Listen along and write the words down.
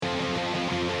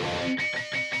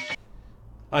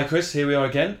Hi Chris, here we are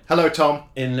again Hello, Tom.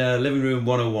 in Living Room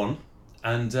 101,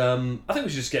 and I think we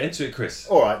should just get into it, Chris.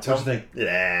 All right, Tom. What do you think?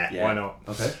 Yeah, why not?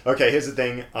 Okay. Okay, here's the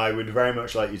thing. I would very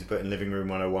much like you to put in Living Room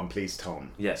 101, please,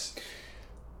 Tom. Yes.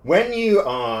 When you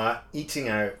are eating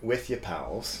out with your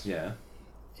pals, Yeah.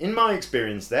 in my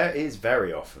experience, there is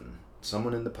very often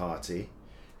someone in the party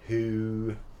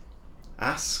who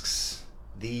asks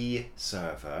the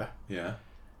server Yeah.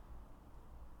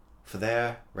 for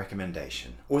their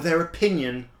recommendation or their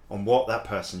opinion on what that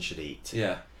person should eat.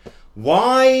 Yeah.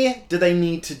 Why do they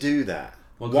need to do that?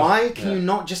 Well, Why can you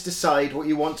not just decide what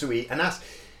you want to eat and ask?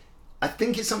 I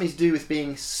think it's something to do with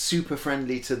being super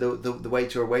friendly to the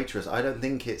waiter or waitress. I don't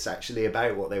think it's actually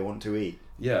about what they want to eat.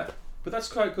 Yeah. But that's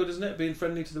quite good, isn't it? Being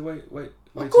friendly to the wait.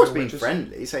 Of course, being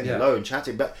friendly, saying hello and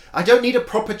chatting, but I don't need a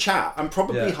proper chat. I'm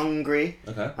probably hungry.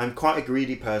 Okay. I'm quite a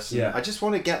greedy person. Yeah. I just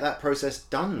want to get that process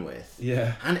done with.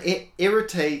 Yeah. And it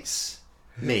irritates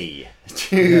me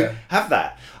to have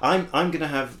that. I'm gonna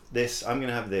have this. I'm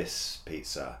gonna have this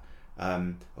pizza.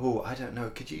 I don't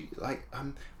know. Could you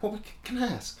can I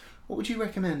ask? What would you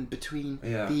recommend between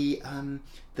the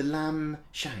lamb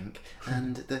shank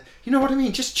and the? You know what I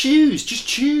mean? Just choose. Just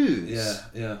choose.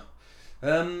 Yeah.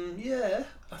 Yeah.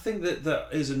 I think that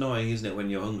is annoying, isn't it? When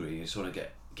you're hungry, you sort of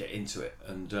get into it,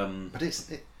 and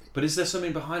But is there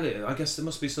something behind it? I guess there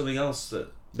must be something else that.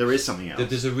 There is something else. That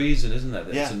there's a reason, isn't there,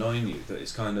 that it's annoying you? That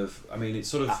it's kind of. I mean, it's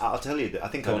sort of. I'll tell you that. I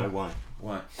think I know why.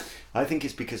 Why? I think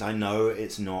it's because I know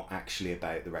it's not actually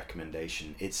about the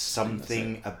recommendation. It's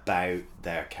something about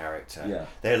their character. Yeah.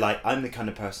 They're like, I'm the kind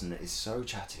of person that is so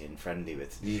chatty and friendly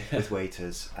with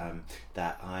waiters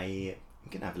that I'm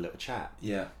going to have a little chat.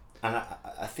 Yeah. And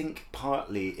I think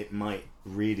partly it might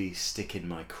really stick in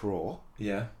my craw.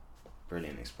 Yeah.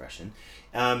 Brilliant expression.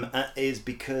 Is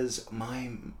because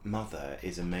my mother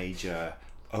is a major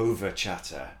over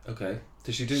chatter. Okay.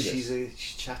 Does she do this? She's a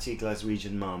chatty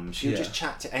Glaswegian mum. She'll just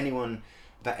chat to anyone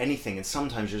about anything, and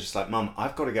sometimes you're just like, Mum,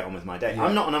 I've got to get on with my day.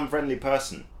 I'm not an unfriendly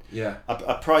person. Yeah.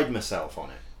 I pride myself on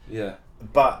it. Yeah.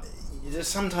 But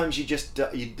sometimes you just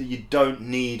you don't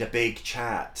need a big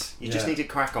chat. You just need to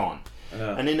crack on.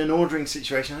 And in an ordering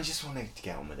situation, I just wanted to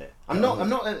get on with it. I'm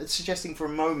not suggesting for a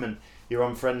moment you're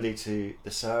unfriendly to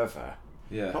the server.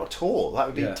 Yeah. Not at all. That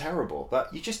would be terrible.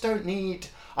 But you just don't need.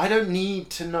 I don't need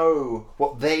to know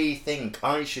what they think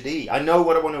I should eat. I know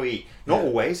what I want to eat. Not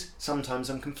always. Sometimes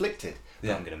I'm conflicted.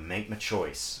 But I'm going to make my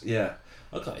choice. Yeah.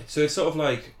 Okay. So it's sort of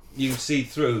like you see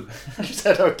through. You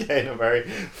said okay in a very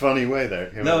funny way there.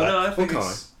 No. I think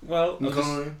it's well.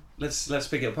 Let's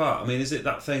pick it apart. I mean, is it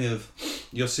that thing of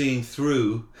you're seeing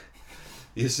through?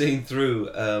 You're seeing through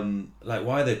like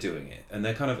why they're doing it, and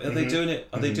they're kind of are they doing it?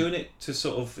 Are they doing it to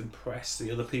sort of impress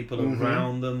the other people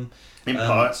around them? In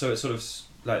part. So it's sort of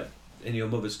like in your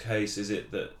mother's case, is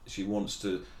it that she wants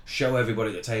to show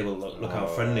everybody at the table look how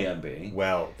friendly I'm being?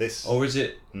 Well, this or is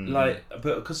it like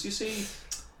but because you see,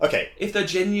 okay, if they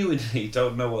genuinely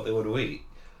don't know what they want to eat,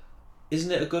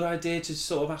 isn't it a good idea to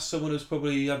sort of ask someone who's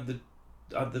probably had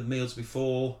the meals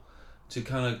before? To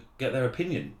kind of get their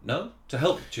opinion, no? To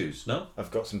help choose, no?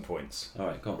 I've got some points. All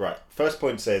right, go on. Right, first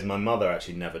point says my mother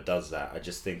actually never does that. I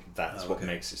just think that's what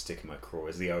makes it stick in my craw,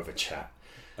 is the over chat.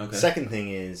 Okay. Second thing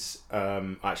is,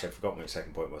 actually I forgot what my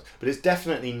second point was, but it's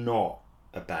definitely not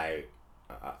about...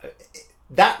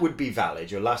 that would be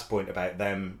valid, your last point about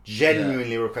them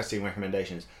genuinely requesting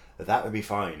recommendations, that would be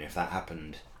fine if that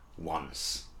happened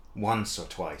once or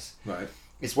twice. Right.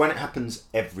 It's when it happens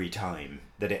every time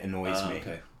that it annoys me.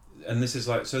 Okay. And this is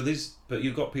like but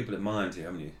you've got people in mind here,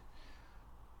 haven't you?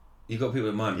 You've got people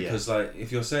in mind because, like,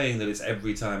 if you're saying that it's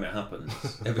every time it happens,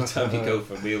 every time you go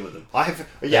for a meal with them, but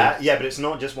it's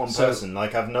not just one person.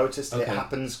 Like I've noticed, it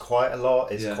happens quite a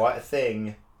lot. It's quite a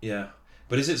thing. Yeah,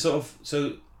 but is it sort of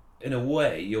so? In a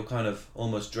way, you're kind of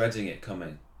almost dreading it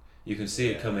coming. You can see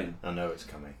it coming. I know it's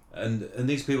coming. And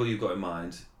these people you've got in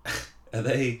mind, are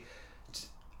they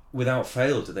without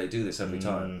fail? Do they do this every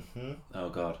time? Mm-hmm. Oh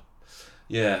God.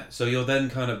 Yeah, so you're then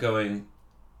kind of going,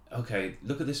 okay,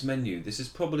 look at this menu. This is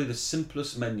probably the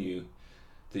simplest menu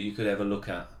that you could ever look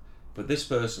at. But this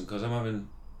person, because I'm having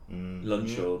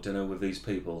lunch or dinner with these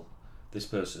people, this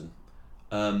person,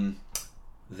 they're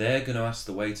going to ask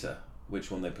the waiter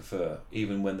which one they prefer,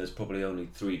 even when there's probably only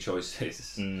 3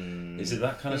 choices. Is it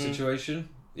that kind of situation?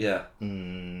 Yeah.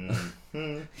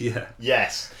 Yeah.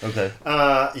 Yes. Okay.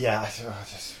 God, yeah.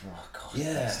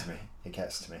 It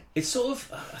gets to me. It's sort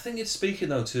of, I think it's speaking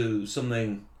though to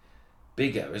something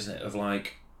bigger, isn't it? Of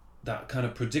like that kind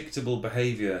of predictable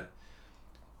behaviour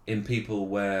in people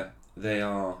where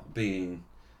they're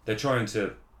trying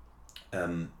to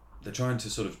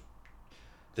sort of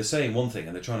they're saying one thing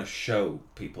and they're trying to show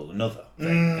people another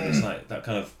thing, and it's like that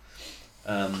kind of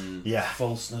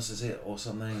falseness, is it, or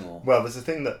something? Or well, there's a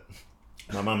thing that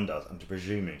my mum does. I'm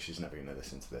presuming she's never going to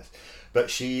listen to this, but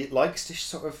she likes to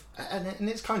sort of, and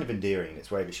it's kind of endearing in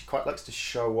its way, but she quite likes to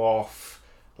show off,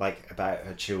 like, about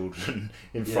her children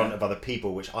in front of other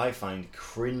people, which I find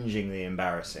cringingly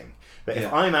embarrassing. But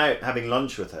if I'm out having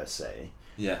lunch with her, say,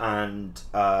 and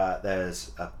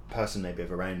there's a person maybe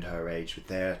of around her age with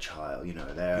their child,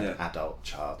 their adult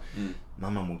child, my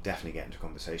mum will definitely get into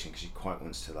conversation because she quite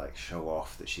wants to, like, show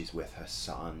off that she's with her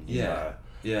son. You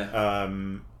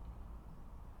know?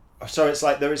 So it's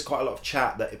like there is quite a lot of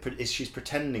chat that she's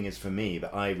pretending is for me,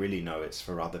 but I really know it's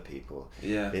for other people.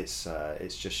 Yeah. It's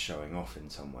just showing off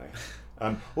in some way.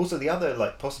 Also, the other,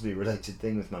 like, possibly related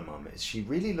thing with my mum is she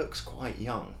really looks quite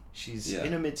young. She's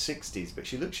in her mid-60s, but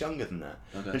she looks younger than that.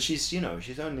 Okay. And she was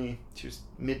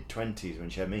mid-20s when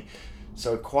she had me.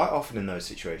 So quite often in those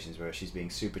situations where she's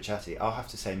being super chatty, I'll have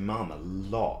to say mum a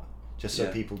lot, just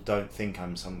so people don't think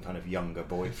I'm some kind of younger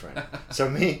boyfriend.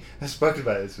 So I've spoken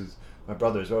about this with my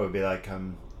brother as well, would be like, I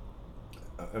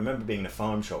remember being in a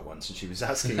farm shop once and she was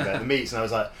asking about the meats and I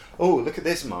was like, oh, look at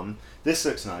this, mum. This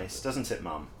looks nice, doesn't it,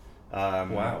 mum?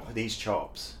 Wow. These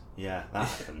chops. Yeah, that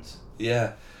happens.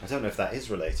 Yeah. I don't know if that is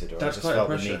related or That's I just felt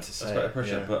the pressure. need to say That's quite a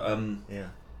pressure. yeah.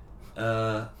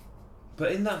 But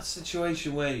but in that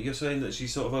situation where you're saying that she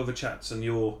sort of over chats and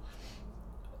you're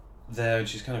there and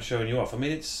she's kind of showing you off, I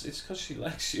mean, it's because she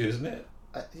likes you, isn't it?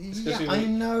 I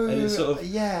know. And it's sort of,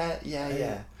 yeah.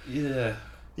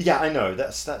 I know.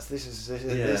 This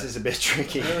is a bit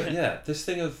tricky. This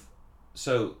thing of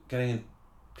getting in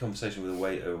conversation with a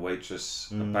waiter or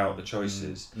waitress about the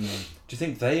choices. Do you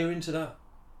think they are into that?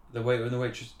 The waiter and the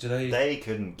waitress, do they? They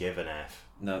couldn't give an F.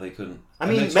 No, they couldn't. I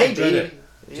mean, maybe. Do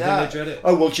you think they dread it?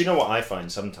 Oh well, do you know what I find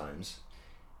sometimes?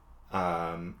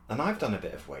 And I've done a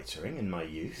bit of waitering in my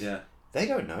youth. Yeah. They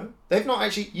don't know. They've not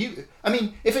actually. I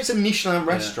mean, if it's a Michelin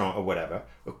restaurant or whatever,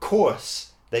 of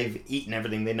course they've eaten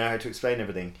everything. They know how to explain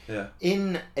everything. Yeah.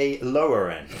 In a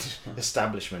lower end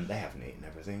establishment, they haven't eaten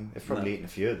everything. They've probably eaten a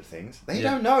few of the things. They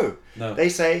don't know. No. They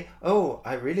say, "Oh,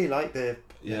 I really like the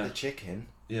chicken."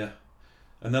 Yeah.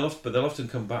 And they'll often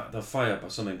come back. They'll fire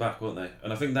something back, won't they?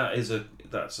 And I think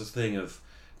that's a thing of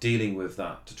dealing with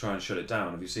that to try and shut it down.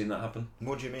 Have you seen that happen?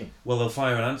 What do you mean? Well, they'll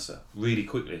fire an answer really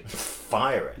quickly.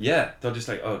 Fire it? Yeah, they'll just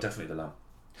like, oh, definitely the lamb.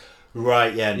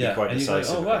 Right, and be quite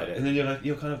decisive about it. And then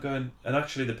you're kind of going, and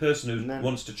actually the person who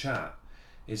wants to chat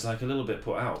is like a little bit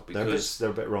put out because they're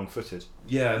a bit wrong-footed.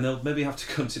 Yeah, and they'll maybe have to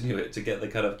continue it to get the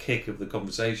kind of kick of the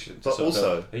conversation. But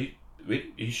also, are you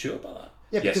sure about that?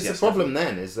 Yeah, because the problem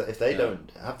then is that if they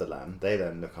don't have the lamb, they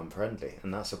then look unfriendly,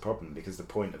 and that's a problem because the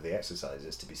point of the exercise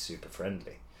is to be super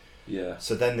friendly. Yeah.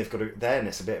 So then they've got to. Then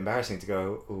it's a bit embarrassing to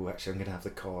go, oh, actually, I'm going to have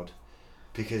the cod,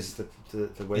 because the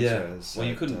waiter has. Well,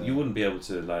 you wouldn't be able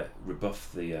to like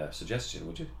rebuff the suggestion,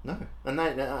 would you? No,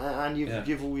 and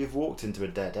you've walked into a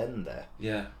dead end there.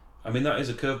 Yeah, I mean that is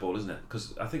a curveball, isn't it?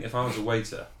 Because I think if I was a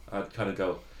waiter, I'd kind of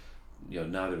go,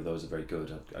 neither of those are very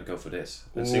good. I'd go for this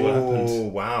and see what happens. Oh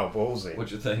wow, ballsy! What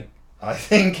do you think? I'd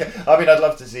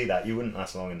love to see that. You wouldn't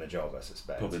last long in the job, I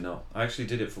suspect. Probably not. I actually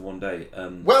did it for one day.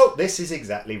 Well, this is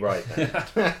exactly right then.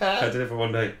 I did it for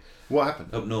one day. What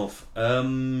happened? Up north.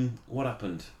 What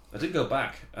happened? I didn't go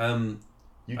back. You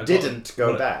didn't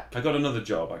go back? I got another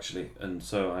job, actually, and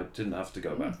so I didn't have to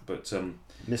go back. But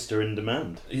Mr. In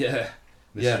Demand. Yeah.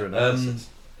 Mr. Analysis.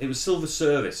 It was silver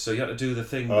service, so you had to do the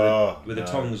thing with the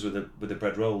tongs with the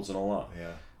bread rolls and all that.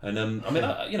 Yeah. And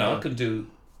I can do...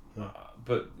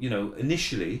 But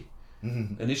initially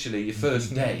your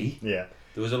first day, there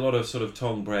was a lot of sort of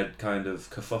tongue bread kind of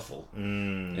kerfuffle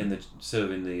in the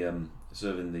serving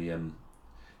the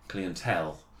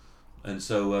clientele, and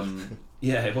so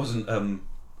it wasn't.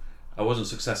 I wasn't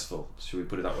successful. Should we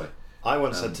put it that way? I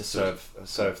once had to serve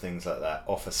things like that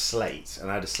off a slate, and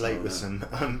I had a slate with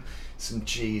some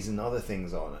cheese and other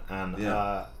things on, and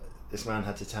this man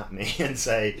had to tap me and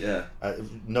say,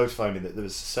 notify me that there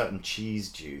was a certain cheese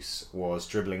juice was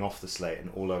dribbling off the slate and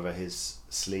all over his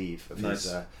sleeve of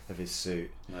his suit.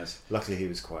 Nice. Luckily, he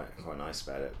was quite nice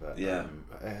about it. But I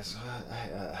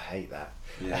hate that.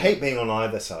 Yeah. I hate being on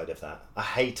either side of that. I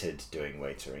hated doing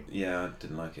waitering. Yeah, I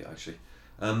didn't like it actually.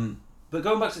 But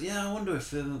going back to I wonder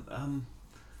if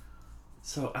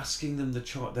so asking them their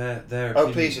Oh,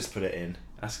 opinion, please just put it in.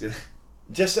 asking.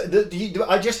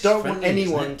 I just don't want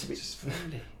anyone to be just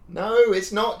friendly. No,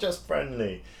 it's not just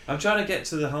friendly. I'm trying to get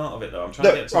to the heart of it though. I'm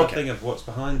trying to get to the thing of what's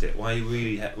behind it. Why you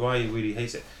really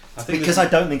hate it. I think because I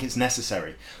don't think it's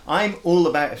necessary. I'm all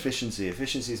about efficiency.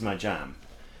 Efficiency is my jam.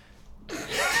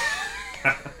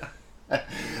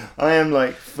 I am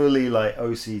like fully like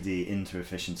OCD into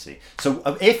efficiency. So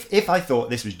if I thought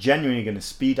this was genuinely going to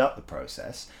speed up the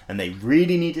process and they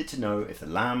really needed to know if the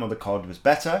lamb or the cod was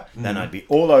better, then I'd be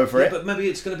all over it. But maybe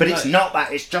it's going to be. But it's not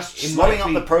that. It's just slowing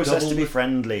up the process to be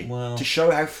friendly, to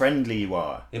show how friendly you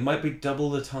are. It might be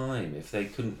double the time if they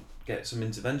couldn't get some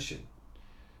intervention.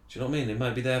 Do you know what I mean? It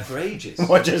might be there for ages.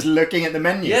 What, just looking at the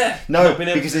menu? Yeah. No,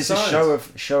 because it's a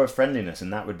show of friendliness,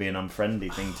 and that would be an unfriendly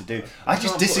thing to do. I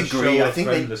just disagree. I think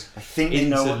they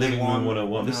know what they want.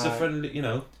 101. This is a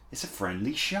friendly, It's a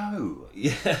friendly show.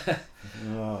 Yeah.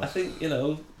 Oh. I think,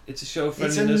 it's a show of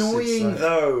friendliness. It's annoying,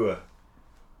 though.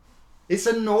 It's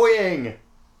annoying.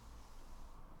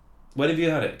 When have you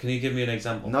had it? Can you give me an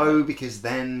example? No, because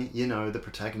then, the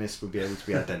protagonist would be able to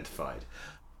be identified.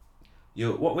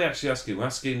 What we actually asking? We're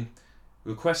asking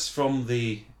requests from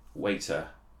the waiter,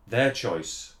 their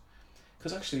choice.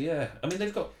 Because actually,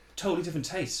 they've got totally different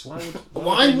tastes.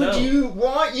 Why would you?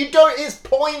 Why you don't? It's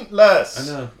pointless.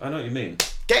 I know what you mean.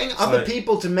 Getting other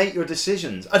people to make your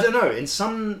decisions. I don't know. In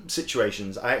some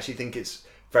situations, I actually think it's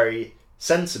very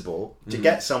sensible to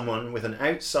get someone with an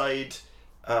outside.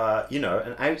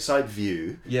 An outside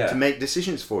view to make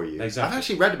decisions for you. Exactly. I've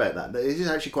actually read about that. It is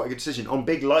actually quite a good decision on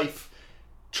big life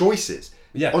choices.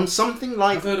 Yeah. On something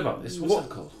like... I've heard about this. What's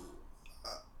that called?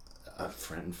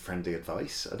 Friendly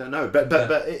advice. I don't know. But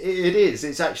it is.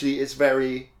 It's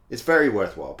very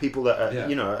worthwhile. People that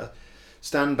are,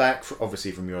 stand back,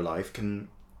 obviously, from your life can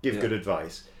give good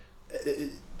advice.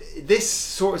 This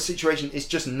sort of situation is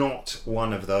just not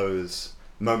one of those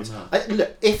moments. No.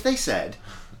 Look, if they said...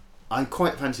 I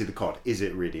quite fancy the cod. Is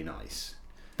it really nice?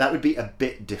 That would be a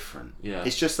bit different. Yeah.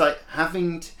 It's just like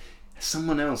having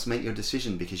someone else make your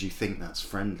decision because you think that's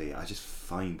friendly. I just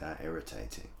find that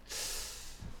irritating.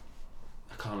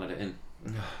 I can't let it in.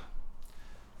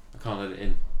 I can't let it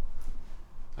in.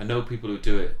 I know people who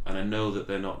do it, and I know that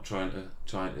they're not trying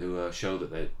to show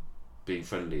that they're being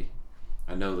friendly.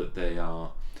 I know that they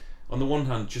are, on the one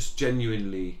hand, just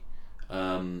genuinely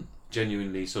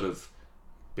sort of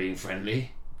being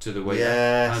friendly to the waiter,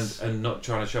 and not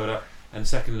trying to show it up, and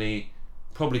secondly,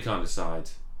 probably can't decide,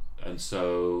 and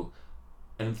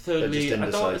thirdly,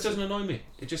 it doesn't annoy me.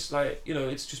 It just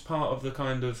it's just part of the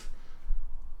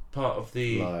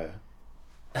liar.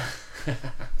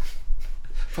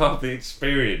 Part of the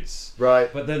experience,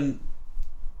 right? But then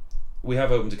we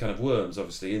have opened a kind of worms,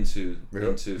 obviously, into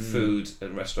food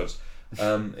and restaurants.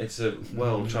 It's a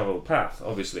well-travelled path,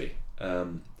 obviously.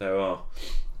 There are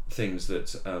things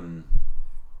that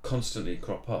constantly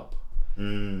crop up.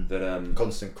 That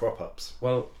constant crop ups.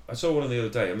 Well, I saw one the other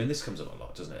day. I mean, this comes up a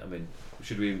lot, doesn't it? I mean,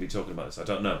 should we even be talking about this? I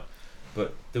don't know.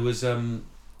 But there was something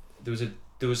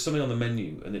on the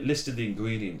menu, and it listed the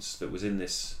ingredients that was in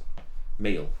this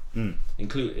meal. It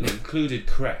included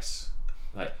cress,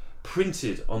 like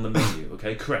printed on the menu.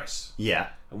 Okay, cress. Yeah.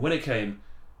 And when it came,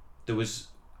 there was,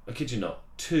 I kid you not,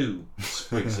 2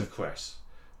 sprigs of cress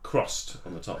crossed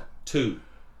on the top. 2.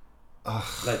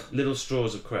 Ugh. Like little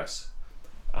straws of cress.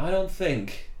 I don't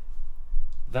think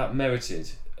that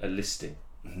merited a listing.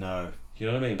 No. You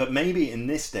know what I mean? But maybe in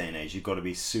this day and age, you've got to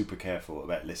be super careful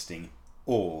about listing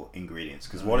all ingredients.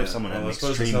 Because what if someone had an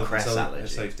extreme cress allergy?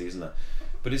 Safety, isn't that?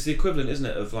 But it's the equivalent, isn't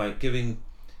it, of like giving...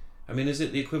 I mean, is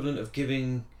it the equivalent of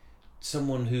giving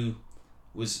someone who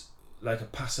was like a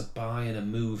passerby in a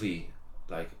movie,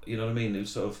 like, you know what I mean,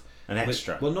 who's sort of... An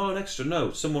extra? Well, not an extra,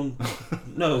 no. Someone...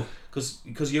 no,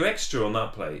 because your extra on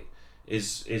that plate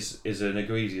is an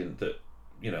ingredient that,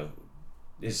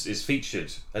 is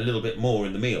featured a little bit more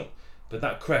in the meal. But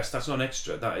that crest, that's not an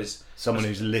extra. That is someone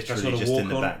who's literally just in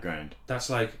the background. That's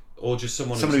like, or just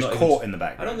someone who's caught in the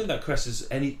background. I don't think that crest has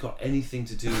got anything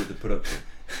to do with the production,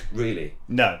 really.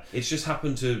 No, it's just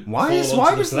happened to. Why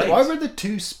were the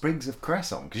 2 sprigs of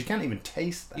cress on? Because you can't even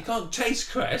taste that. You can't taste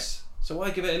cress, so why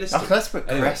give it a listing? Oh, let's put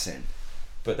cress in.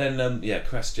 But then,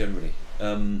 cress generally.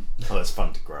 It's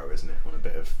fun to grow, isn't it? On a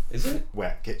bit of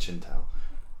wet kitchen towel.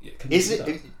 Yeah,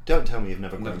 don't tell me you've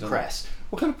never grown cress.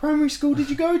 What kind of primary school did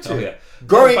you go to? Oh, yeah.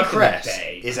 Growing cress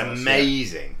is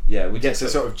amazing. Yeah, we get a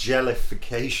sort of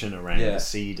jellification around the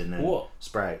seed and then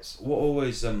sprouts. What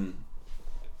always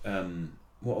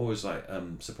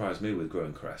surprised me with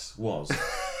growing cress was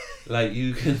like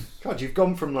you can. God, you've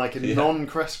gone from like a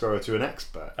non-cress grower to an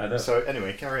expert. I know. So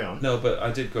anyway, carry on. No, but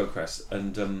I did grow cress,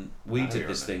 and we did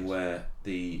this thing where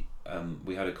we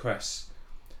had a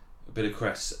bit of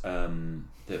cress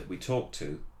that we talked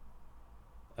to,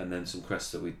 and then some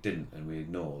cress that we didn't and we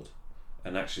ignored,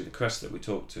 and actually the cress that we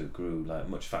talked to grew like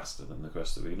much faster than the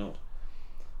cress that we ignored.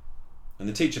 And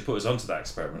the teacher put us onto that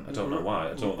experiment. I don't know why. I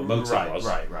don't know what the motive was.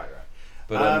 Right.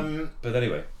 But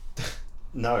anyway,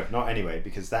 No, not anyway,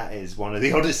 because that is one of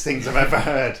the oddest things I've ever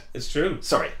heard. It's true.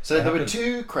 Sorry. So there were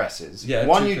 2 cresses.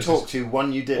 One you talked to,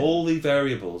 one you didn't. All the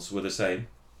variables were the same.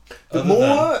 The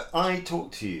more I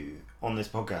talk to you on this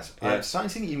podcast, I'm starting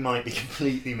to think you might be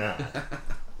completely mad.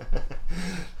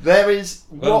 There is...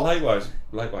 Well, likewise.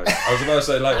 I was about to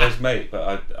say likewise, mate,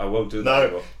 but I won't do that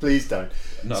anymore. No, please don't.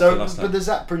 Not after last time. But there's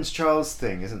that Prince Charles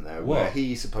thing, isn't there? What? Where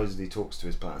he supposedly talks to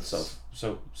his plants.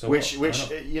 So which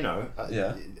what? you know...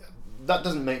 Yeah. That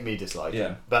doesn't make me dislike Yeah.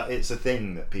 him, but it's a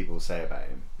thing that people say about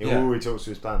him. He always talks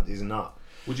to his plants. He's a nut.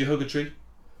 Would you hug a tree?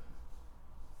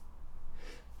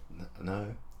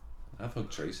 No. I've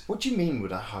hugged trees. What do you mean,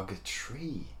 would I hug a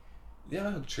tree? Yeah,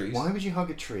 I hug trees. Why would you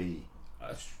hug a tree?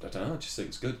 I don't know, I just think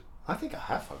it's good. I think I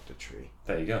have hugged a tree.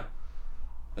 There you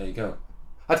go.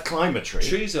 I'd climb a tree.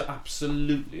 Trees are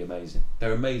absolutely amazing.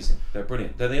 They're amazing. They're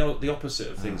brilliant. They're the opposite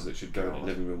of things that should go in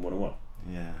living room 101.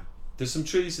 Yeah. There's some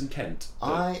trees in Kent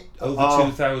that over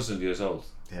over 2,000 years old.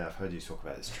 Yeah, I've heard you talk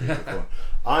about this tree before.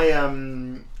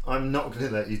 I'm not going to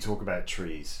let you talk about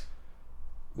trees.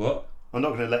 What? I'm not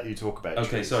going to let you talk about trees.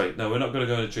 Okay, sorry. No, we're not going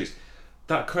to go into trees.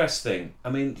 That crest thing,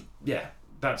 I mean, yeah,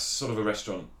 that's sort of a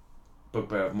restaurant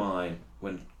bugbear of mine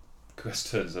when crest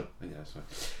turns up. Yeah,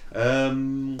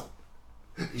 sorry.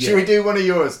 Should we do one of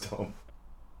yours, Tom?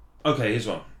 Okay, here's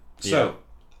one. So,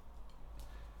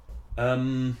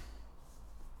 I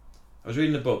was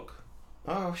reading a book.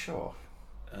 Oh, sure.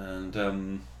 And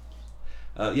I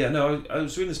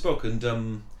was reading this book,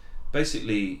 and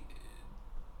basically,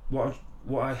 what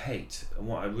I hate and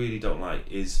what I really don't like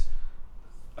is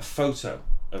a photo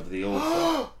of the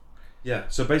author. Yeah.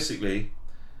 So basically,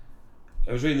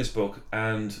 I was reading this book,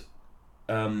 and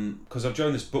because I've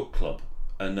joined this book club,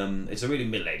 and it's a really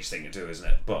middle-aged thing to do, isn't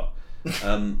it? But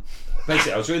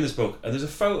basically, I was reading this book, and there's a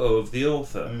photo of the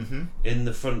author in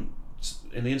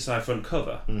the inside front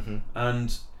cover,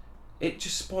 and it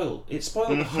just spoiled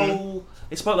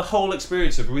the whole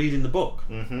experience of reading the book,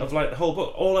 of like the whole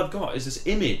book. All I've got is this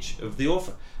image of the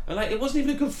author, and like it wasn't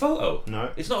even a good photo.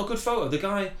 No, it's not a good photo. The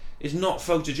guy is not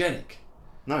photogenic.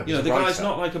 No, you know, the guy's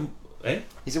not like a.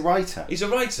 He's a writer. He's a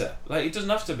writer. Like, it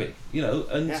doesn't have to be, you know.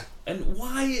 And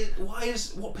why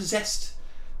is what possessed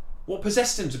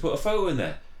him to put a photo in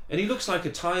there? And he looks like a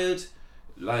tired,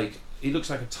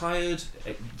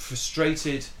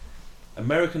 frustrated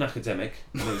American academic.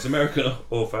 You know, he's an American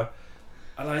author.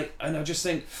 And I just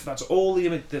think that's all the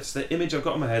image. That's the image I've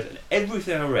got in my head, and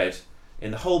everything I read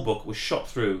in the whole book was shot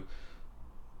through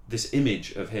this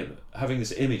image of him, having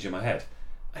this image in my head.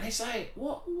 And it's like,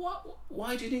 what?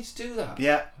 Why do you need to do that?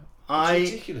 Yeah,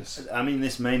 it's ridiculous. I mean,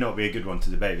 this may not be a good one to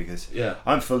debate because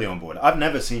I'm fully on board. I've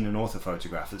never seen an author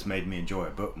photograph that's made me enjoy a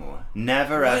book more.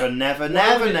 Never,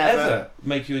 ever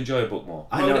make you enjoy a book more.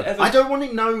 I know. I don't want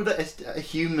to know that a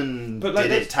human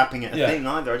did it tapping at a thing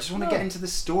either. I just want to get into the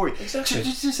story. Exactly.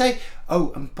 Just to say,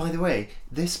 oh, and by the way,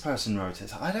 this person wrote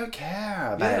it. I don't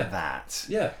care about that.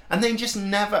 Yeah. And they just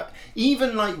never,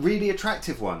 even like really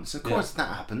attractive ones. Of course,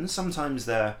 that happens. Sometimes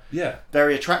they're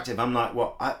very attractive. I'm like,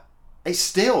 well, I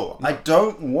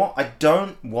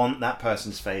don't want that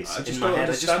person's face in my head.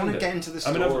 I just want to get into the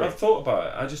story. I mean, I've thought about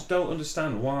it. I just don't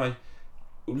understand why.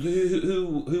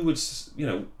 Who would, you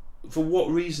know, for what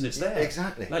reason it's there?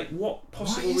 Exactly. Like, what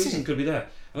possible reason could be there?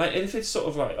 Like, and if it's sort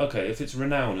of like, okay, if it's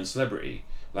renown and celebrity,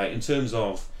 like in terms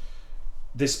of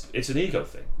this, it's an ego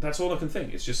thing. That's all I can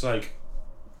think. It's just like,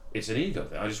 it's an ego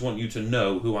thing. I just want you to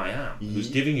know who I am, who's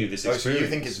giving you this experience. So you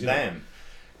think it's them?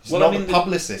 It's not the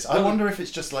publicist. I wonder if it's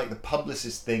just like the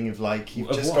publicist thing of like, you've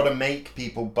just got to make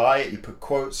people buy it. You put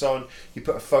quotes on, you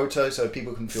put a photo so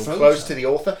people can feel close to the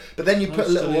author, but then you put a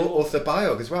little author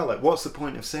bio as well. Like, what's the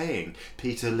point of saying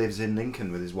Peter lives in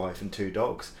Lincoln with his wife and 2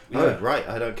 dogs? Yeah. Oh, right,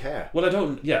 I don't care. Well, I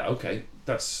don't. Yeah, okay,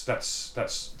 that's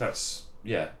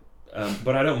yeah.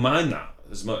 But I don't mind that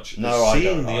as much as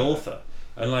seeing the author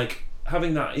and like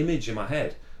having that image in my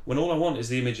head when all I want is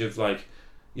the image of like,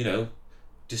 you know,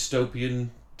 dystopian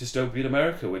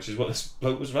America, which is what this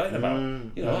bloke was writing about.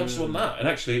 You know, I just want that. And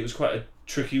actually, it was quite a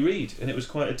tricky read, and it was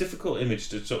quite a difficult image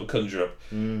to sort of conjure up.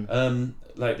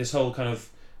 Like this whole kind of,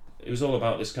 it was all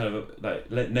about this kind of like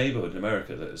neighborhood in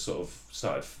America that sort of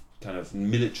started kind of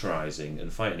militarizing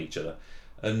and fighting each other,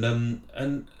 and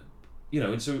you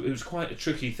know, and so it was quite a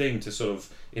tricky thing to sort of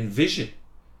envision.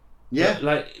 Yeah, but,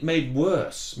 like made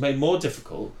more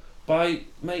difficult by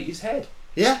his head.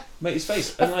 Yeah, mate, his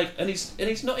face, and like, and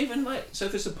he's not even like. So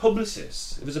if there's a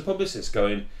publicist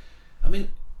going, I mean,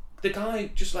 the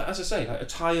guy just like, as I say, like a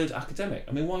tired academic.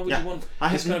 I mean, why would you want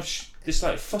this kind of this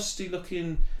like fusty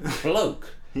looking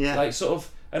bloke? Like sort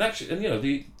of, and actually, and you know,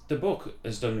 the book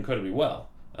has done incredibly well.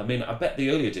 I mean, I bet the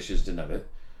early editions didn't have it.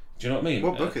 Do you know what I mean?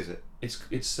 What book is it? It's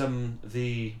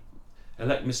the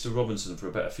Elect Mr. Robinson for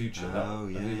a Better Future. Oh,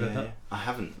 Have you read that? Yeah. I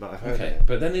haven't, but I've heard Okay, it.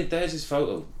 but then there's his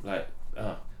photo.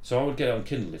 So I would get it on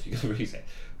Kindle if you could read it.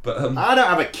 But I don't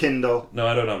have a Kindle. no,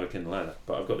 I don't have a Kindle either,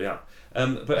 but I've got the app.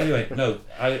 But anyway, no,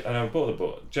 I bought the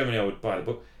book. Generally, I would buy the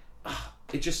book.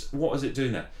 It just, what is it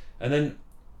doing there? And then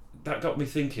that got me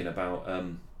thinking about.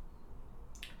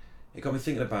 It got me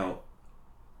thinking about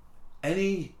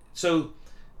so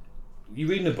you're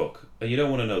reading a book and you don't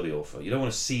want to know the author. You don't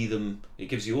want to see them. It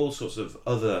gives you all sorts of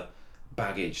other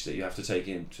baggage that you have to take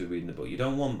into reading the book. You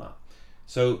don't want that.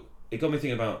 So it got me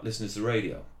thinking about listening to the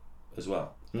radio as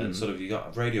well. And sort of you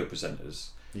got radio presenters.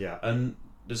 Yeah. And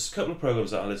there's a couple of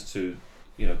programs that I listen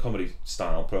to, comedy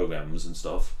style programs and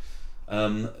stuff,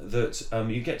 that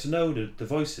you get to know the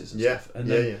voices and stuff. And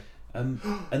then,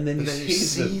 and then you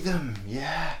see them.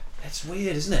 Yeah. It's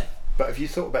weird, isn't it? But have you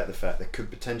thought about the fact there could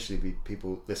potentially be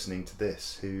people listening to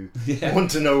this who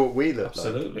want to know what we look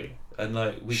Absolutely. And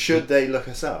should they look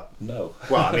us up? No.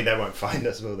 Well, I mean, they won't find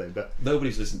us, will they? But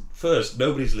nobody's listening. First,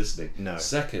 nobody's listening. No.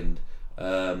 Second,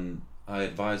 I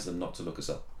advise them not to look us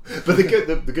up. But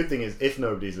the good thing is, if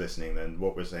nobody's listening, then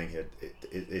what we're saying here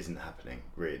it isn't happening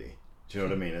really. Do you know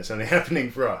what I mean? It's only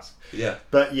happening for us. Yeah.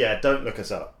 But yeah, don't look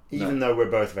us up, even though we're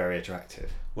both very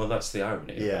attractive. Well, that's the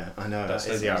irony. Yeah, I know. That's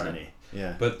the irony.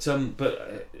 Yeah. But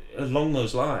along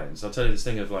those lines, I'll tell you this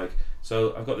thing of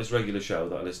so I've got this regular show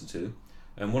that I listen to,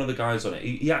 and one of the guys on it,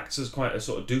 he acts as quite a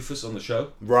sort of doofus on the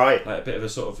show. Right. Like a bit of a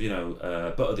sort of,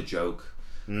 butt of the joke.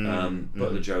 Butt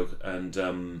of the joke.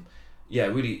 And, yeah,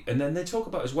 really. And then they talk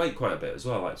about his weight quite a bit as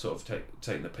well, like sort of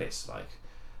taking the piss, like.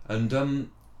 And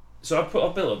so I've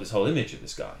built up this whole image of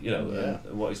this guy,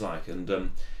 and what he's like.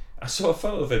 And I saw a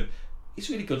photo of him. He's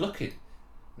really good looking.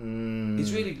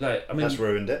 He's really that's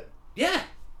ruined it. Yeah,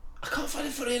 I can't find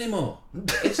it funny anymore.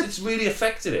 It's really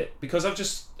affected it because I've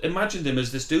just imagined him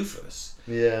as this doofus.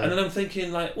 Yeah. And then I'm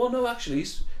thinking well, no, actually,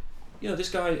 he's, this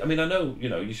guy. I mean, I know,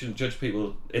 you shouldn't judge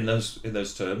people in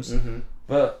those terms,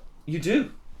 but you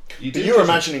do. You're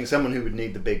imagining someone who would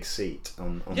need the big seat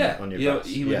on your bus.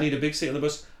 He would need a big seat on the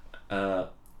bus.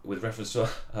 With reference to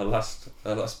our last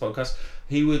podcast,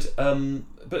 he would.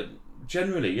 But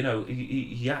generally,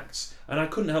 he acts, and I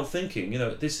couldn't help thinking,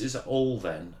 this is all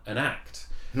then an act.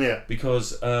 Yeah.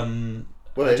 Because it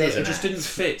just didn't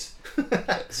fit.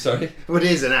 Sorry. Well, it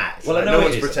is an act. Well, I know no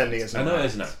one's pretending it's not. I know it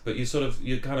is an act, but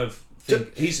you kind of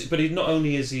think he not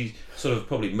only is he sort of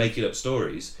probably making up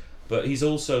stories, but he's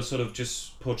also sort of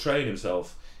just portraying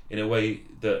himself in a way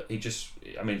that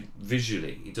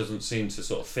visually he doesn't seem to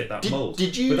sort of fit that mold.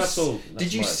 Did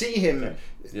you see him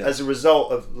as a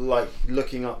result of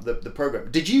looking up the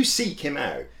program? Did you seek him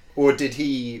out, or did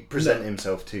he present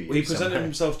himself to you? Well, he presented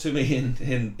himself to me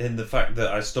in the fact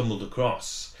that I stumbled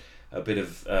across a bit of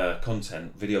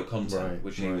video content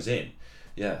which he was in.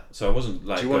 Yeah, so I wasn't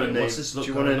like, what's this look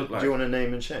like? Do you want to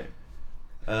name and shame?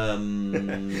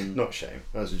 Not shame.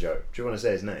 That was a joke. Do you want to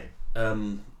say his name?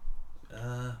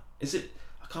 Is it?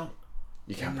 I can't.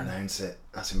 You can't pronounce it.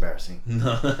 That's embarrassing.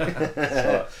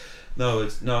 No. No,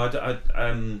 it's no.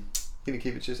 You gonna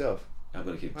keep it to yourself? I'm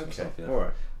gonna keep it to myself. Yeah. All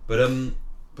right. But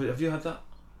have you had that?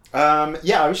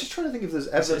 Yeah, I was just trying to think if there's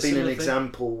ever been an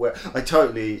example where I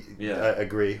totally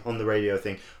agree on the radio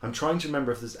thing. I'm trying to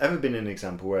remember if there's ever been an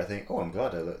example where I think, oh, I'm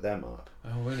glad I looked them up.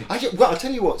 Oh, really? I'll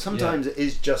tell you what. Sometimes it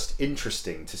is just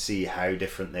interesting to see how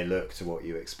different they look to what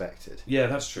you expected. Yeah,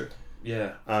 that's true.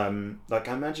 Yeah. Like,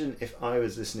 I imagine if I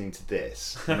was listening to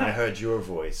this and I heard your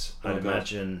voice, I'd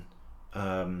imagine.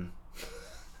 Oh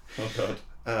God.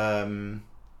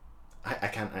 I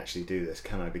can't actually do this,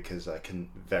 can I? Because I can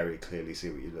very clearly see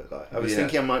what you look like. I was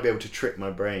thinking I might be able to trick my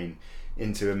brain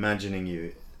into imagining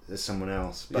you as someone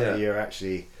else, but you're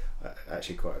actually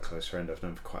quite a close friend I've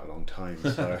known for quite a long time.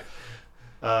 So,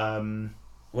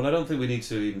 well, I don't think we need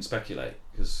to even speculate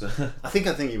because I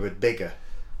think you were bigger.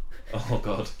 Oh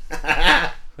God.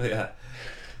 Yeah.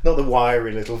 Not the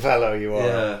wiry little fellow you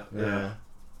are. Yeah.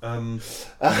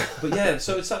 But yeah,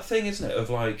 so it's that thing, isn't it? Of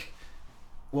like,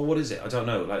 well, what is it? I don't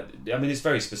know. Like, I mean, it's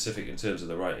very specific in terms of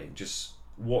the writing. Just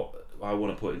what I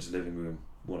want to put into Living Room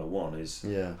 101 is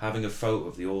having a photo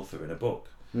of the author in a book.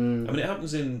 I mean, it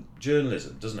happens in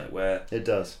journalism, doesn't it? Where it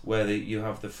does. Where you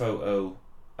have the photo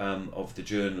of the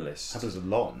journalist. It happens a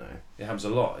lot now. It happens a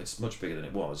lot. It's much bigger than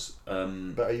it was.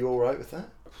 But are you all right with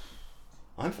that?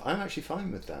 I'm actually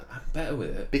fine with that. I'm better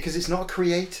with it because it's not a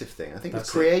creative thing. I think with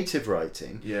creative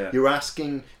writing, they're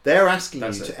asking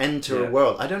you to enter a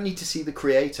world. I don't need to see the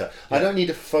creator. I don't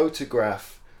need a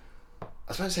photograph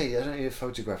was about to say, I don't need a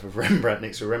photograph of Rembrandt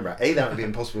next to Rembrandt. A, that would be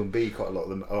impossible, and B, quite a lot of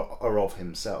them are of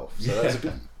himself. So that's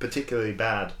a particularly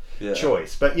bad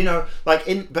choice. But like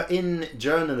in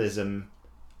journalism,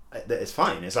 it's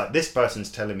fine. It's like, this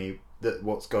person's telling me that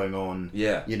what's going on.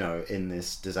 In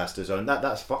this disaster zone.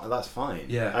 That's fine.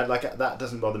 Yeah. That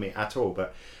doesn't bother me at all.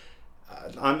 But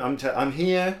I'm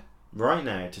here right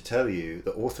now to tell you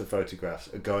that author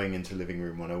photographs are going into Living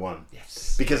Room 101.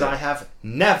 Yes. Because I have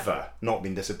never not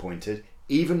been disappointed,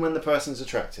 even when the person's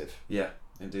attractive. Yeah,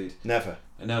 indeed. Never.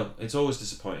 I know, it's always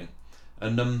disappointing.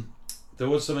 And there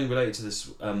was something related to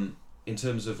this in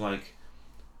terms of like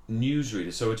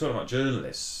newsreaders. So we're talking about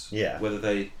journalists. Yeah. Whether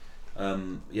they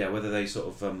sort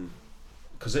of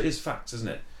because it is facts, isn't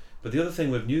it? But the other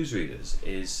thing with newsreaders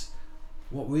is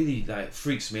what really like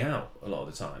freaks me out a lot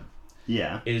of the time.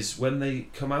 Yeah. Is when they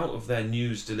come out of their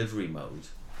news delivery mode.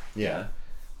 Yeah.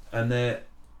 And they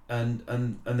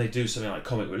they do something like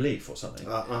comic relief or something.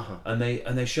 And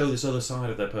they show this other side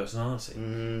of their personality.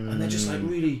 And they're just like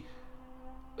really,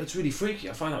 it's really freaky.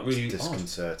 I find that really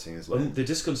disconcerting, isn't it? it? The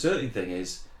disconcerting thing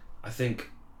is, I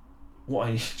think, what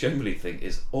I generally think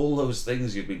is all those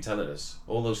things you've been telling us,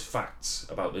 all those facts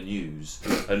about the news,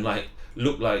 and like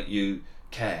look like you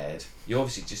cared, you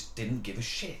obviously just didn't give a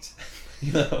shit.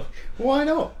 Why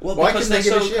not? Well, why because they're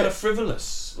so kind of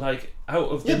frivolous, like out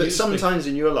of the but sometimes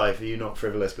in your life are you not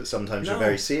frivolous, but sometimes you're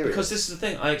very serious. Because this is the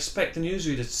thing, I expect the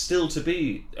newsreader still to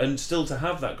be and still to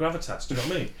have that gravitas. Do you know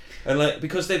what I mean? And like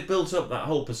because they've built up that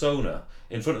whole persona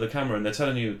in front of the camera, and they're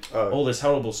telling you all this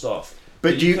horrible stuff.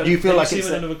 But do you feel like it's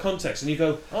even in a context, and you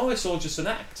go, oh, it's all just an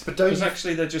act. But because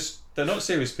actually they're not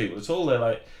serious people at all. They're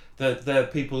like they're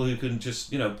people who can just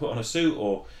put on a suit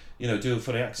or do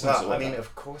funny accents. Well, I mean,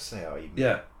 of course they are.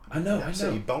 I know.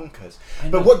 Absolutely bonkers.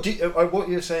 But what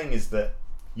you're saying is that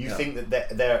you think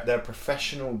that their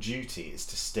professional duty is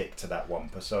to stick to that one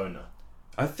persona.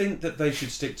 I think that they should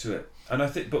stick to it, and I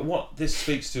think. But what this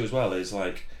speaks to as well is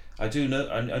like I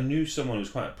knew someone who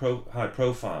was quite high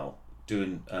profile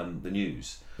doing the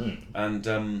news, and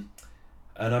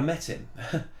I met him,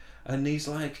 and he's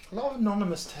like a lot of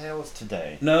anonymous tales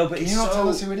today. No, but can you not tell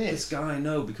us who it is? This guy,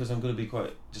 no, because I'm going to be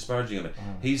quite disparaging of it.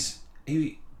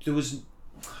 He was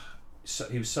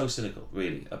so cynical,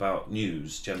 really, about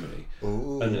news generally,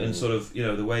 and sort of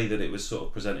the way that it was sort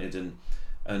of presented,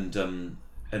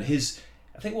 and his.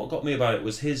 I think what got me about it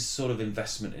was his sort of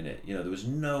investment in it. There was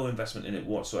no investment in it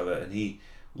whatsoever, and he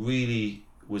really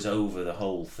was over the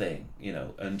whole thing,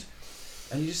 and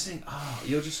you just think,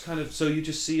 you're just kind of, so you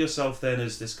just see yourself then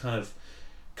as this kind of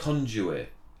conduit,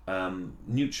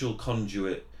 neutral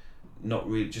conduit, not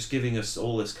really, just giving us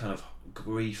all this kind of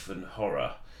grief and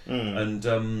horror, and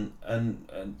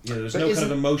there's no kind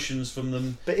of emotions from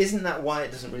them. But isn't that why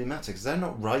it doesn't really matter? Because they're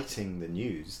not writing the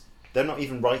news. They're not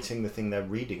even writing the thing they're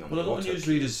reading on. Well, a lot of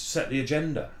newsreaders set the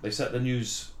agenda. They set the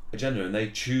news agenda, and they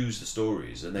choose the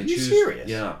stories, and they choose. Are you serious?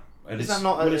 Yeah. And is that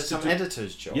not some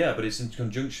editor's job? Yeah, but it's in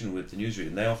conjunction with the newsreader,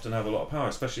 and they often have a lot of power,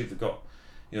 especially if they've got,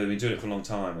 they've been doing it for a long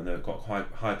time and they've got quite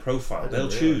high profile. They'll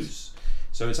choose.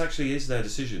 So it actually is their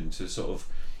decision to sort of,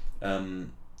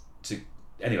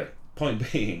 anyway.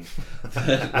 Point being,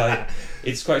 that, like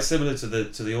it's quite similar to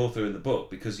the author in the book,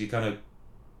 because you kind of,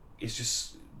 it's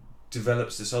just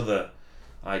develops this other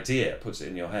idea, puts it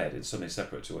in your head. It's something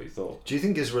separate to what you thought. Do you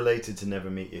think it's related to Never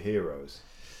Meet Your Heroes?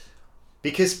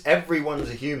 Because everyone's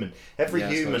a human.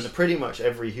 Pretty much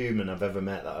every human I've ever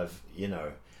met that I've,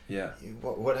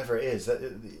 whatever it is,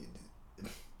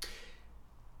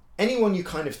 anyone you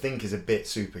kind of think is a bit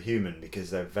superhuman because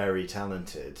they're very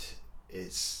talented,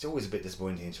 it's always a bit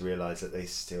disappointing to realise that they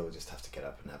still just have to get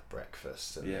up and have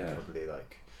breakfast and probably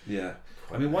like... Yeah.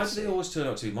 I mean, why do they always turn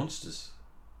out to be monsters?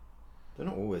 They're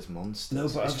not always monsters. No,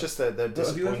 but it's just they're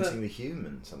disappointingly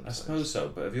human sometimes. I suppose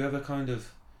so, but have you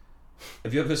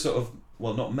ever sort of,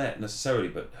 well, not met necessarily,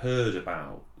 but heard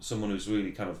about someone who's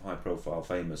really kind of high profile,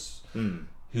 famous,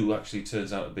 who actually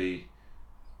turns out to be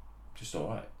just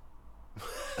alright?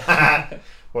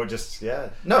 Or just,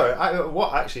 no,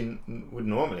 what actually would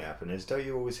normally happen is, don't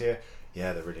you always hear,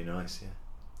 they're really nice,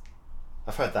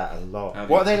 I've heard that a lot.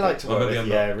 What are they like to work with?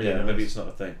 Really nice. Maybe it's not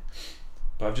a thing.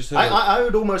 But I've just heard I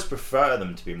would almost prefer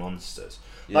them to be monsters.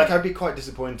 Like, I'd be quite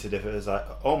disappointed if it was like,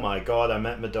 oh my god, I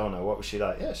met Madonna, what was she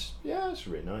like? Yes, it's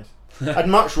really nice. I'd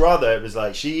much rather it was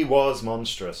like, she was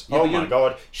monstrous. Oh my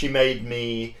god, she made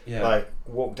me like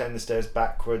walk down the stairs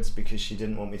backwards because she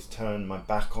didn't want me to turn my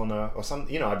back on her or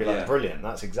something. I'd be like, brilliant,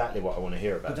 that's exactly what I want to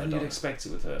hear about. But then Madonna. You'd expect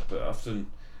it with her. But often,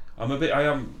 I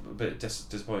am a bit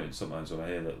disappointed sometimes when I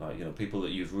hear that, like, people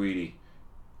that you've really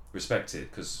respected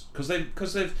because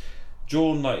they've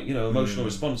drawn, like, emotional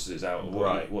responses out of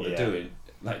what they're doing.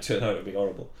 like turn out to be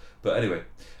horrible. But anyway,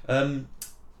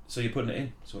 so you're putting it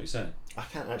in. That's what you're saying. I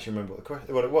can't actually remember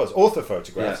what it was. Author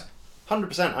photographs.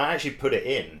 100%. I actually put it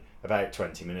in about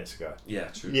 20 minutes ago. Yeah,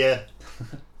 true. Yeah.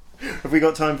 Have we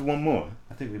got time for one more?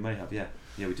 I think we may have. Yeah,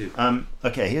 we do.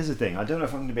 Okay, here's the thing. I don't know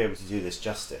if I'm going to be able to do this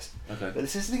justice. Okay. But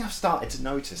this is the thing I've started to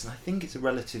notice, and I think it's a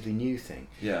relatively new thing.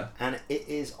 Yeah. And it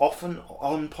is often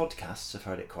on podcasts. I've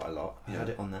heard it quite a lot. I Yeah. heard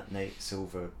it on that Nate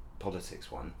Silver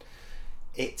politics one.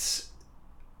 It's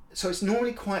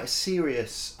normally quite a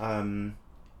serious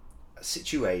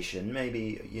situation,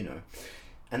 maybe,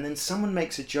 and then someone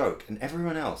makes a joke and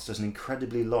everyone else does an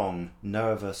incredibly long,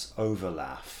 nervous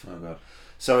overlaugh. Oh god.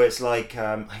 So it's like,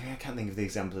 I can't think of the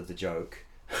example of the joke,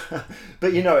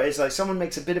 but it's like someone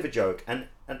makes a bit of a joke and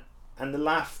the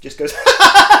laugh just goes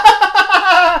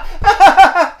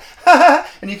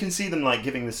and you can see them like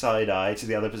giving the side eye to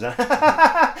the other person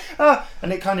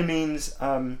and it kind of means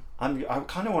I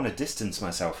kind of want to distance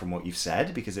myself from what you've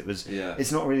said because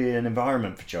it's not really an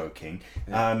environment for joking,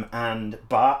 but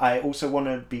I also want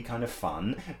to be kind of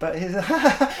fun, but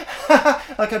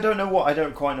like I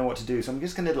don't quite know what to do, so I'm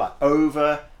just going to like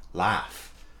over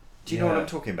laugh. Do you know what I'm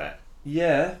talking about?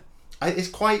 Yeah. It's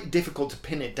quite difficult to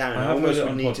pin it down. I have heard it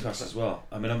on need podcasts as well.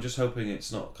 I mean, I'm just hoping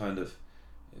it's not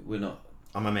we're not.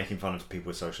 Am I making fun of people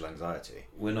with social anxiety?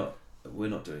 We're not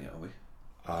doing it, are we?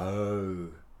 Oh.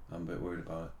 I'm a bit worried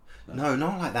about it. No,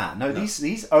 not like that. No,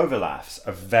 these overlaps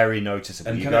are very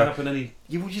noticeable. And can it happen any...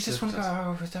 You just want to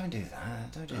go, don't do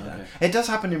that, don't do that. It does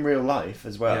happen in real life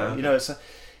as well. Yeah,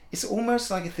 it's almost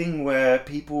like a thing where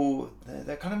people,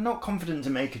 they're kind of not confident to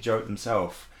make a joke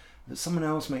themselves. But someone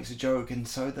else makes a joke and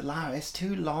so the laugh, it's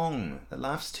too long. The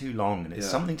laugh's too long and it's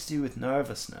something to do with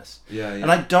nervousness. Yeah.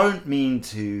 And I don't mean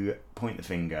to point the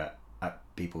finger at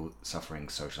people suffering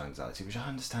social anxiety, which I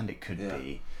understand it could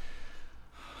be.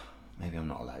 Maybe I'm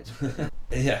not allowed to.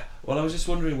 Yeah. Well, I was just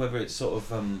wondering whether it's sort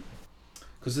of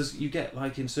because you get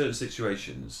like in certain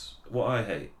situations. What I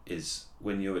hate is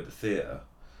when you're at the theatre.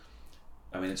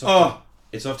 I mean, it's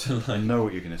often like I know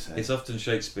what you're going to say. It's often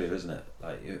Shakespeare, isn't it?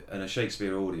 Like, and a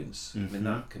Shakespeare audience. Mm-hmm. I mean,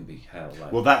 that can be hell.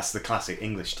 Like, well, that's the classic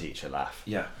English teacher laugh.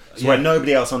 Yeah. So where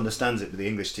nobody else understands it, but the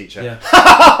English teacher. Yeah.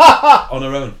 On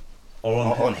her own, or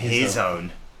on his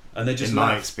own. And they just in laugh.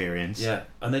 my experience. Yeah,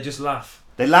 and they just laugh.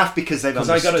 They laugh because they've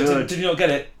understood. I got it. Did you not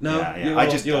get it? No. Yeah. I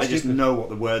just know what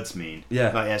the words mean.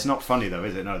 Yeah. Like, it's not funny though,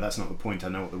 is it? No, that's not the point. I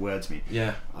know what the words mean.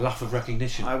 Yeah. Laugh of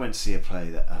recognition. I went to see a play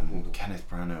that Kenneth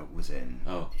Branagh was in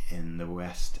the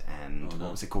West End.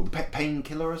 What was it called? The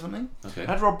Painkiller or something? Okay. It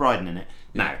had Rob Brydon in it.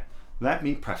 Yeah. Now, let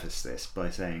me preface this by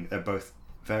saying they're both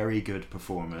very good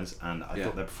performers, and I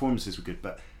thought their performances were good,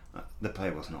 but the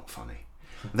play was not funny.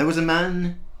 There was a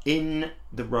man in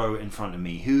the row in front of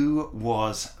me who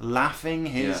was laughing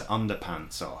his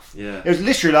underpants off. Yeah. It was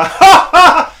literally like, ha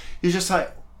ha! You're just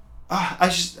like,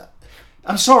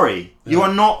 I'm sorry, you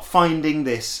are not finding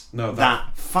this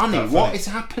that funny. What is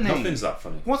happening? Nothing's that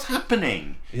funny. What's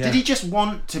happening? Yeah. Did he just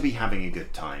want to be having a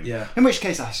good time? Yeah. In which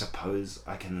case, I suppose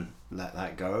I can let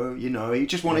that go. He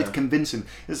just wanted to convince him.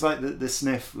 It's like the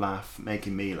sniff laugh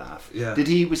making me laugh. Yeah.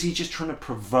 Was he just trying to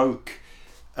provoke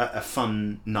a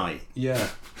fun night? Yeah.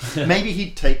 Maybe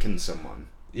he'd taken someone.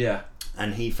 Yeah.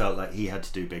 And he felt like he had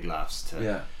to do big laughs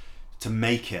to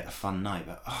make it a fun night.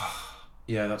 But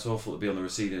yeah, that's awful to be on the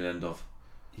receiving end of.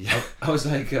 Yeah. I was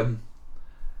like,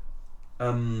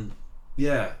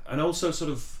 yeah, and also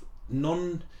sort of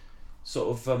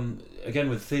again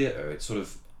with theatre, it's sort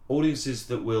of audiences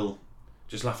that will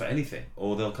just laugh at anything,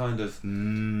 or they'll kind of,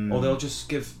 or they'll just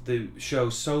give the show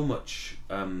so much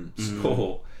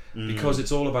support because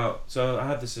it's all about. So I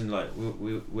had this in like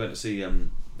we went to see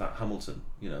that Hamilton,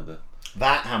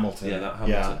 that Hamilton, that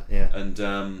Hamilton, yeah.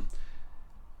 And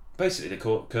basically the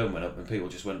curtain went up and people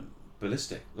just went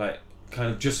ballistic, like kind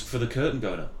of just for the curtain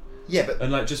going up. Yeah, but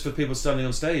and like just for people standing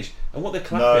on stage, and what they're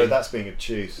clapping. No, that's being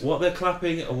obtuse. What they're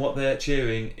clapping and what they're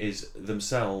cheering is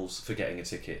themselves for getting a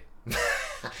ticket.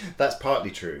 That's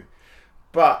partly true,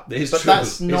 but true.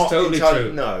 That's not totally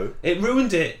true. No, it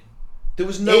ruined it. There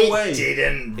was no way. It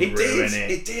didn't ruin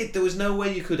it. It did. There was no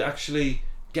way you could actually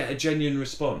get a genuine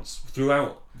response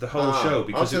throughout the whole show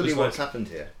because I'll tell you what's happened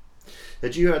here.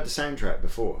 Had you heard the soundtrack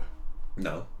before?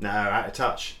 No. No, Out of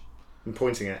Touch. I'm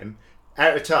pointing at him.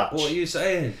 Out of Touch. What are you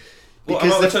saying? Because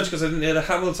I'm out of touch because I didn't hear the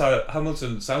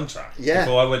Hamilton soundtrack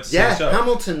before I went to see the show.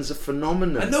 Hamilton's a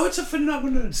phenomenon. I know it's a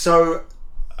phenomenon. So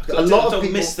a lot of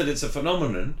people miss that it's a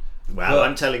phenomenon. Well,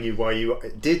 I'm telling you why you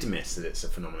did miss that it's a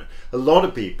phenomenon. A lot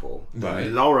of people, right.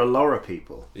 Laura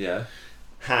people, yeah,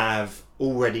 have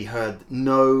already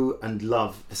know and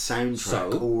love the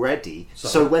soundtrack already.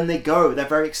 So when they go, they're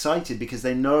very excited because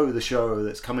they know the show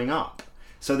that's coming up.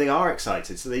 So they are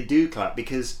excited. So they do clap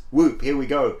because, whoop, here we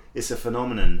go. It's a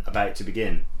phenomenon about to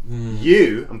begin.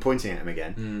 You, I'm pointing at him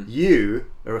again, you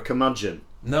are a curmudgeon.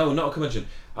 No, not a curmudgeon.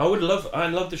 I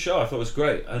loved the show. I thought it was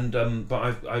great, and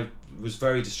but I was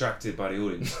very distracted by the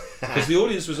audience because the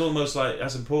audience was almost like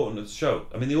as important as the show.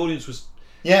 I mean, the audience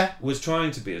was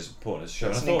trying to be as important as the show.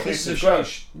 It's and I thought this is a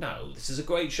great this is a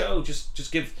great show.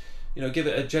 Just give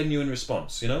it a genuine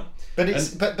response.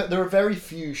 But but there are very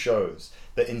few shows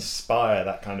that inspire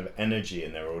that kind of energy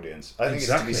in their audience. I think it's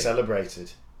to be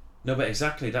celebrated. No, but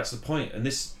exactly, that's the point. And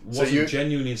this wasn't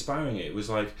genuinely inspiring it. It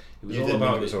was like it was all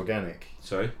about. It was organic.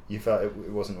 Sorry, you felt it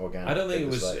wasn't organic. I don't think it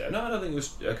was. No, I don't think it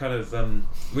was a kind of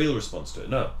real response to it.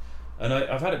 No, and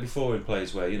I've had it before in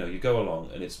plays where you go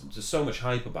along and there's so much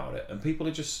hype about it, and people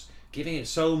are just giving it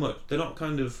so much. They're not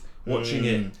kind of watching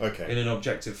it in an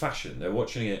objective fashion. They're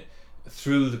watching it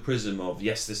through the prism of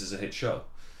this is a hit show.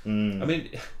 I mean,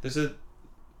 there's a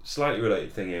slightly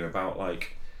related thing here about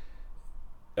like.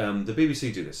 The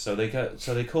BBC do this, so they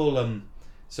call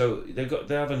so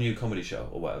they have a new comedy show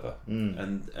or whatever,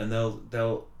 and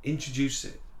they'll introduce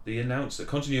it. The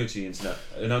continuity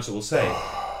announcer will say,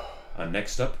 and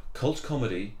next up, cult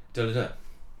comedy. Da da da.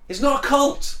 It's not a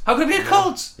cult. How can it be a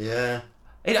cult? Yeah,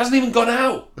 it hasn't even gone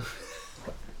out.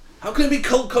 How can it be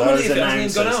cult comedy if it hasn't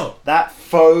even gone out? That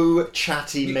faux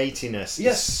chatty matiness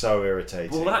is so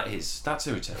irritating. Well, that's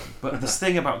irritating. But this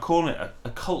thing about calling it a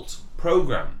cult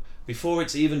program before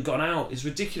it's even gone out is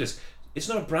ridiculous. It's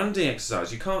not a branding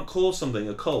exercise. You can't call something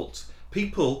a cult.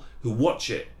 People who watch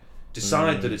it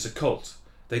decide that it's a cult.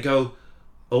 They go,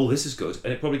 "Oh, this is good,"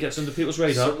 and it probably gets under people's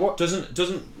radar. So what doesn't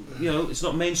it's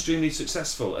not mainstreamly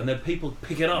successful, and then people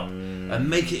pick it up and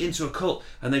make it into a cult,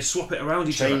 and they swap it around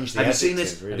each other. Have you seen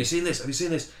this? Really? Have you seen this? Have you seen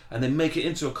this? And they make it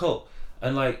into a cult,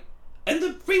 and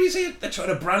the BBC, they're trying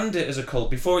to brand it as a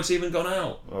cult before it's even gone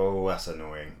out. Oh, that's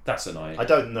annoying. That's annoying. I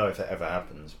don't know if it ever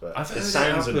happens, but I've heard it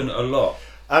happen a lot.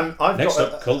 Next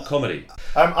up, cult comedy.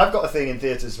 I've got a thing in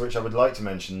theatres which I would like to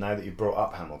mention now that you've brought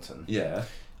up Hamilton. Yeah.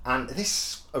 And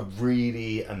this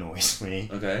really annoys me.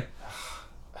 Okay.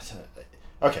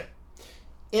 Okay.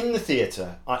 In the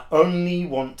theatre, I only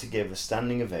want to give a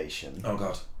standing ovation. Oh,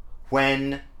 God.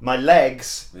 When my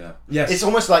legs... Yeah. Yes. It's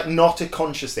almost like not a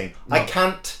conscious thing. No. I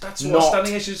can't... That's what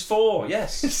standing ovation is for,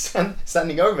 yes.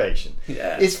 Standing ovation.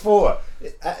 Yeah. Is for...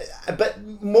 but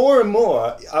more and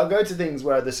more, I'll go to things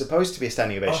where there's supposed to be a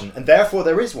standing ovation, and therefore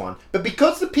there is one. But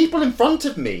because the people in front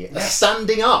of me are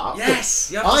standing up,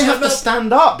 I have to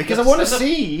stand up because I want to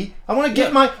see. I want to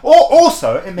get my. Or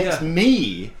also, it makes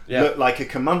me look like a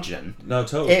curmudgeon. No,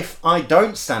 totally. If I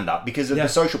don't stand up because of the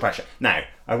social pressure. Now,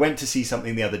 I went to see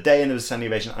something the other day, and there was a standing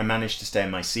ovation. I managed to stay in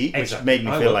my seat, which made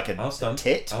me feel like a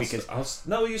tit. You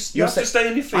have to stay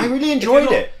on your feet. I really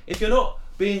enjoyed it. If you're not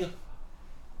being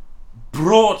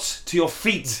brought to your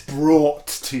feet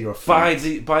by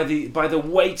the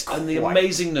weight and the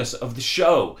amazingness of the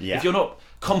show. If you're not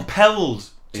compelled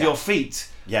to your feet,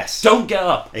 don't get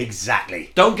up.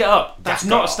 Exactly. Don't get up. That's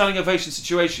not a standing ovation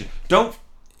situation. Don't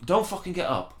fucking get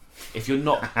up if you're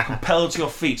not compelled to your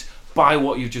feet by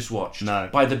what you've just watched. No.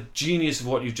 By the genius of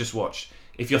what you've just watched.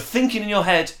 If you're thinking in your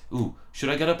head, ooh, should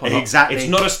I get up or not? Exactly. It's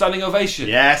not a standing ovation.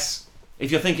 Yes.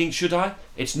 If you're thinking, should I?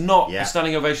 It's not a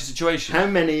standing ovation situation. How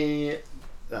many...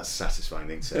 That's a satisfying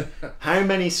thing to say. How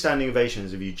many standing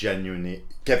ovations have you genuinely...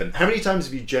 Kevin, how many times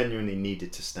have you genuinely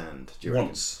needed to stand, do you reckon?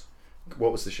 Once.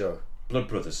 What was the show? Blood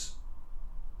Brothers.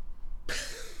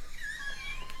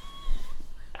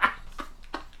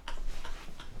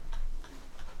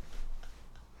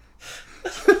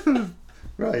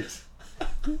 Right.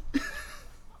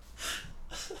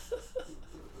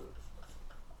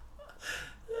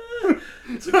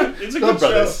 It's a good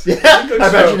Brothers. show. Yeah, I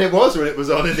imagine it was when it was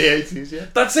on in the 80s, yeah.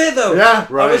 That's it though. Yeah,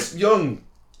 right. I was young.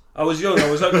 I was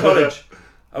at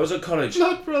college.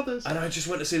 Blood Brothers. And I just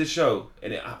went to see the show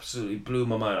and it absolutely blew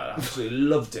my mind. I absolutely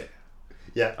loved it.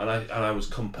 Yeah. And I was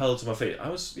compelled to my feet. I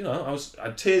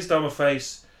had tears down my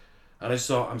face and I just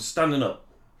thought, I'm standing up.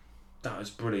 That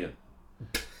is brilliant.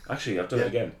 Actually, I've done it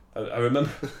again. I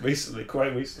remember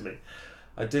quite recently,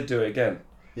 I did do it again.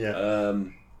 Yeah.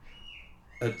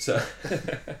 At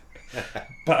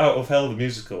Bat Out of Hell, the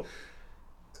musical.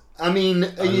 I mean,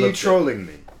 are you trolling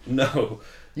me? No.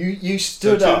 You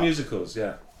stood up. Two musicals,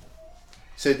 yeah.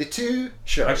 So the two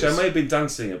shows... Actually, I may have been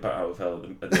dancing at Bat Out of Hell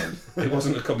at the end. It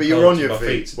wasn't a compelled but you were on to your my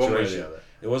feet situation.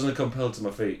 It wasn't a compelled to my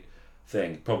feet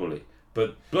thing, probably.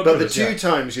 But the two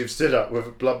times you've stood up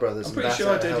with Blood Brothers... I'm pretty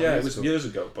sure I did, yeah. It was years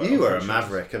ago. But you were a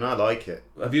maverick, and I like it.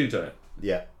 Have you done it?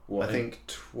 Yeah. I think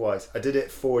twice. I did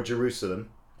it for Jerusalem.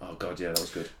 Oh, God, yeah, that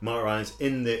was good. Mark Ryan's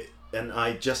in the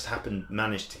I just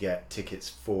managed to get tickets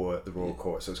for the Royal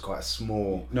Court, so it was quite a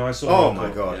small. No, I saw. Oh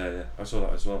my God! Yeah, I saw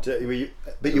that as well.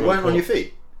 But you weren't on your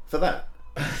feet for that.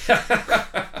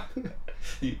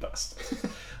 You bastard.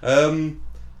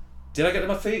 Did I get to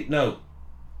my feet? No.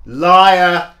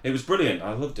 Liar. It was brilliant.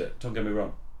 I loved it. Don't get me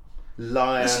wrong.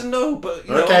 Liar. Listen, no, but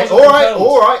okay.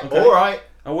 All right.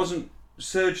 I wasn't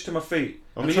surged to my feet.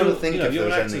 I'm trying to think if there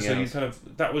was anything so else. You kind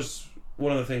of, that was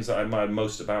one of the things that I admired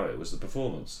most about it, was the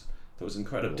performance. That was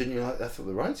incredible. Didn't you like that? I thought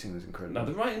the writing was incredible. No,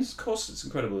 the writing, of course, it's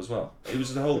incredible as well. It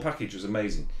was, the whole package was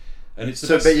amazing, and it's the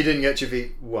so. best. But you didn't get your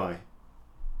feet. Why?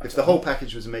 If the whole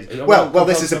package was amazing. I Well,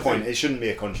 this is the point. It shouldn't be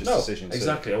a conscious decision.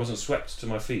 Exactly. I wasn't swept to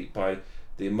my feet by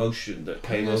the emotion that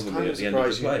came over me at the end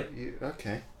of the play.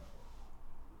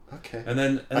 Okay. And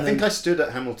then I think I stood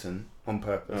at Hamilton on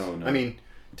purpose. Oh, no. I mean,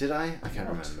 did I? I can't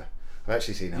remember. I've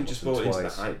actually seen Hamilton just bought twice. into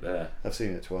the hype there. I've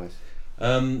seen it twice.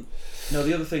 No,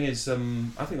 the other thing is, I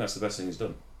think that's the best thing he's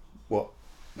done. What?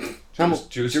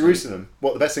 Jerusalem.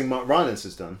 What, the best thing Mark Rylance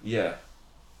has done? Yeah.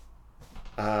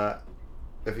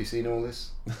 Have you seen all this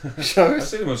shows? I've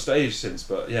seen him on stage since,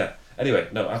 but yeah. Anyway,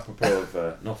 no, apropos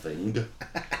of nothing.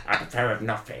 Apropos of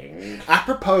nothing.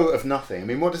 Apropos of nothing. I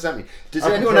mean, what does that mean? Does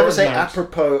Apropos anyone ever of say nothing.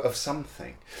 apropos of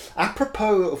something?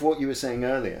 Apropos of what you were saying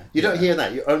earlier. You don't hear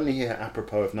that. You only hear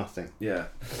apropos of nothing. Yeah.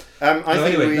 I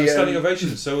standing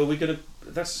ovations. So are we going to...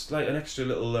 That's like an extra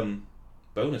little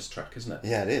bonus track, isn't it?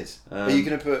 Yeah, it is. Are you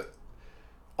going to put...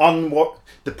 On what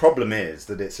the problem is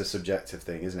that it's a subjective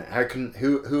thing, isn't it? How can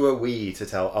who are we to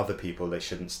tell other people they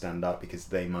shouldn't stand up because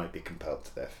they might be compelled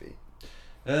to their feet?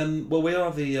 Well, we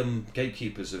are the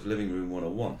gatekeepers of Living Room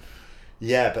 101.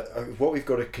 Yeah, but what we've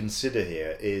got to consider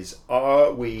here is: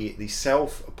 are we the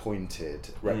self-appointed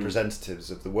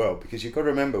representatives of the world? Because you've got to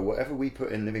remember, whatever we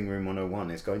put in Living Room 101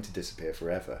 is going to disappear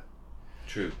forever.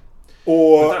 True.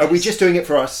 Or are we just doing it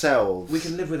for ourselves? We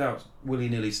can live without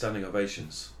willy-nilly standing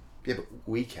ovations. Yeah, but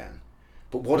we can.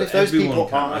 But what if those people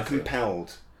are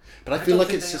compelled? But I feel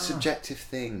like it's a subjective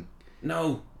thing.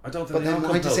 No, I don't think they are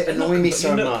compelled. But then why does it annoy me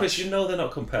so much? Chris, you know they're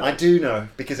not compelled. I do know,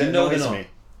 because it annoys me.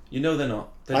 You know they're not.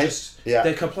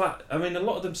 They're complete. I mean, a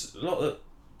lot of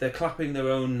they're clapping their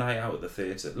own night out at the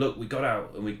theatre. Look, we got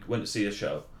out and we went to see a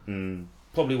show.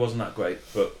 Probably wasn't that great,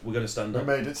 but we're going to stand up.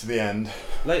 We made it to the end.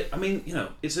 Like, I mean,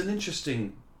 it's an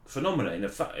interesting phenomenon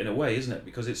in a way, isn't it?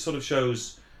 Because it sort of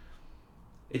shows.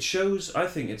 It shows. I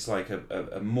think it's like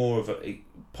a more of it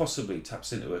possibly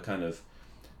taps into a kind of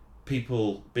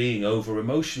people being over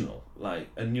emotional, like,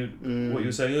 and what you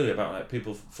were saying earlier about like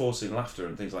people forcing laughter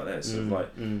and things like that. Sort of like,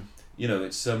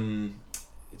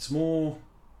 it's more.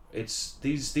 It's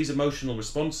these emotional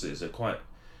responses are quite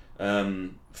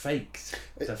faked.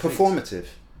 Performative.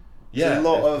 Yeah, a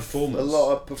lot of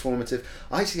performative.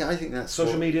 I think that's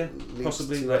social media,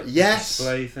 possibly like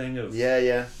display thing of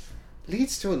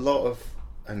leads to a lot of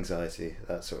anxiety,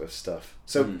 that sort of stuff.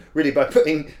 So really, by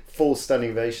putting false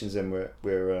standing ovations in,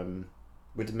 we're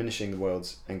diminishing the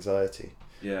world's anxiety.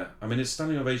 Yeah, I mean, it's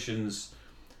standing ovations.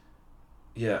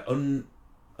 Yeah,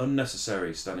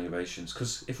 unnecessary standing ovations,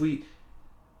 because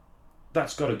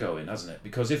that's got to go in, hasn't it?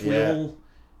 Because if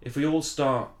we all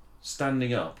start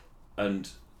standing up and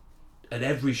at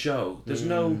every show, there's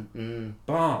no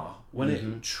bar when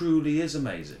it truly is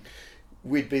amazing.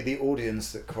 We'd be the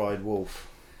audience that cried wolf.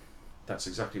 That's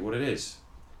exactly what it is.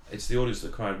 It's the audience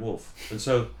that cried wolf. And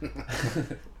so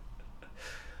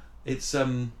it's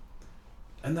and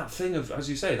that thing of, as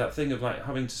you say, that thing of like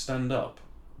having to stand up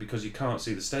because you can't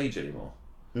see the stage anymore.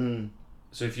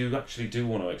 So if you actually do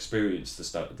want to experience the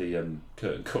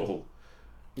curtain call,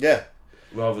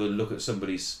 rather than look at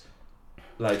somebody's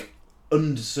like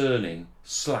undiscerning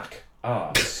slack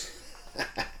arse,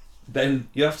 then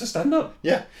you have to stand up.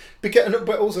 Yeah,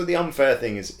 but also the unfair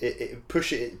thing is it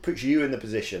puts you in the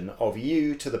position of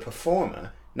you to the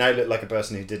performer now look like a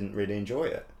person who didn't really enjoy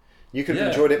it. You could have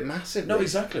enjoyed it massively. No,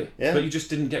 exactly. Yeah. But you just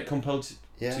didn't get compelled to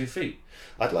your feet.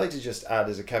 I'd like to just add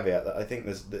as a caveat that I think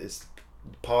that it's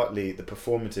partly the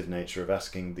performative nature of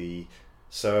asking the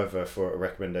server for a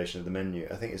recommendation of the menu.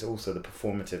 I think it's also the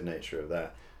performative nature of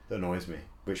that annoys me,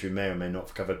 which we may or may not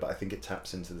have covered, but I think it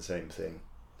taps into the same thing.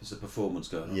 There's a performance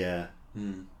going on. Yeah.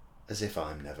 As if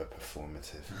I'm never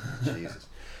performative. Jesus.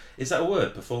 Is that a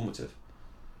word, performative?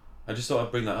 I just thought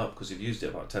I'd bring that up because you've used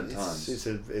it about 10 times.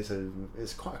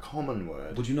 It's quite a common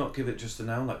word. Would you not give it just a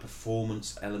noun, like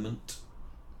performance element?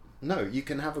 No, you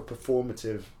can have a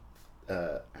performative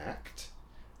act.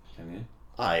 Can you?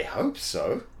 I hope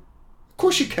so. Of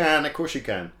course you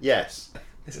can. Yes.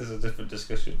 This is a different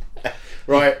discussion.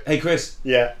 Right. Hey Chris.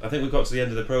 Yeah. I think we've got to the end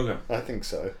of the programme. I think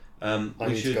so. I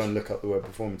need to go and look up the word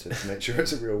performative to make sure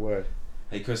it's a real word.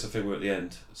 Hey Chris, I think we're at the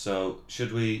end. So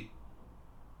should we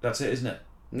that's it, isn't it?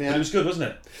 Yeah. But it was good,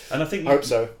 wasn't it? And I think Hope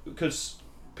so. because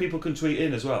people can tweet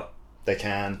in as well. They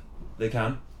can. They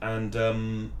can,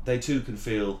 and they too can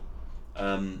feel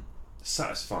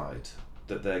satisfied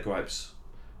that their gripes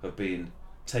have been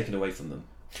taken away from them.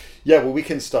 Yeah, well, we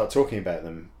can start talking about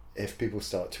them if people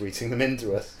start tweeting them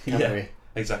into us, can't we?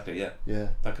 Exactly, yeah. Yeah.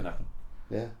 That can happen.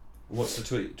 Yeah. What's the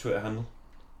Twitter handle?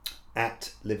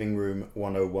 At Living Room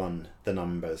 101, the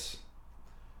numbers.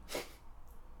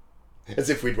 As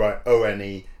if we'd write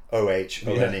ONE, OH,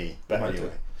 ONE. But might anyway.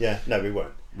 do. Yeah, no, we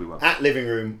won't. We won't. At Living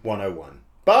Room 101.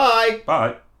 Bye!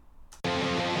 Bye!